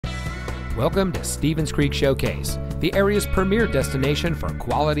Welcome to Stevens Creek Showcase, the area's premier destination for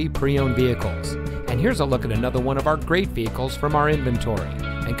quality pre-owned vehicles. And here's a look at another one of our great vehicles from our inventory,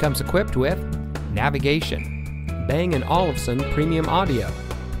 and comes equipped with navigation, Bang & Olufsen premium audio,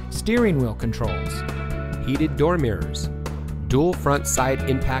 steering wheel controls, heated door mirrors, dual front side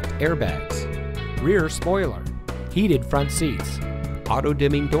impact airbags, rear spoiler, heated front seats, auto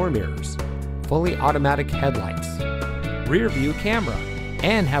dimming door mirrors, fully automatic headlights, rear view camera,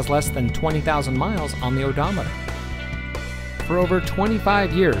 and has less than 20,000 miles on the odometer. For over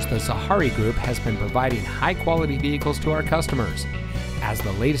 25 years, the Zahari Group has been providing high-quality vehicles to our customers. As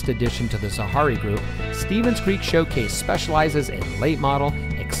the latest addition to the Zahari Group, Stevens Creek Showcase specializes in late model,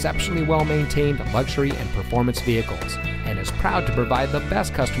 exceptionally well-maintained luxury and performance vehicles, and is proud to provide the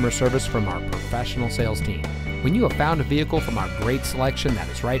best customer service from our professional sales team. When you have found a vehicle from our great selection that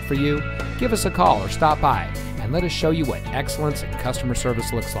is right for you, give us a call or stop by and let us show you what excellence in customer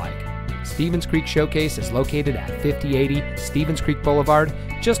service looks like. Stevens Creek Showcase is located at 5080 Stevens Creek Boulevard,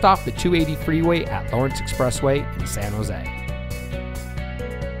 just off the 280 freeway at Lawrence Expressway in San Jose.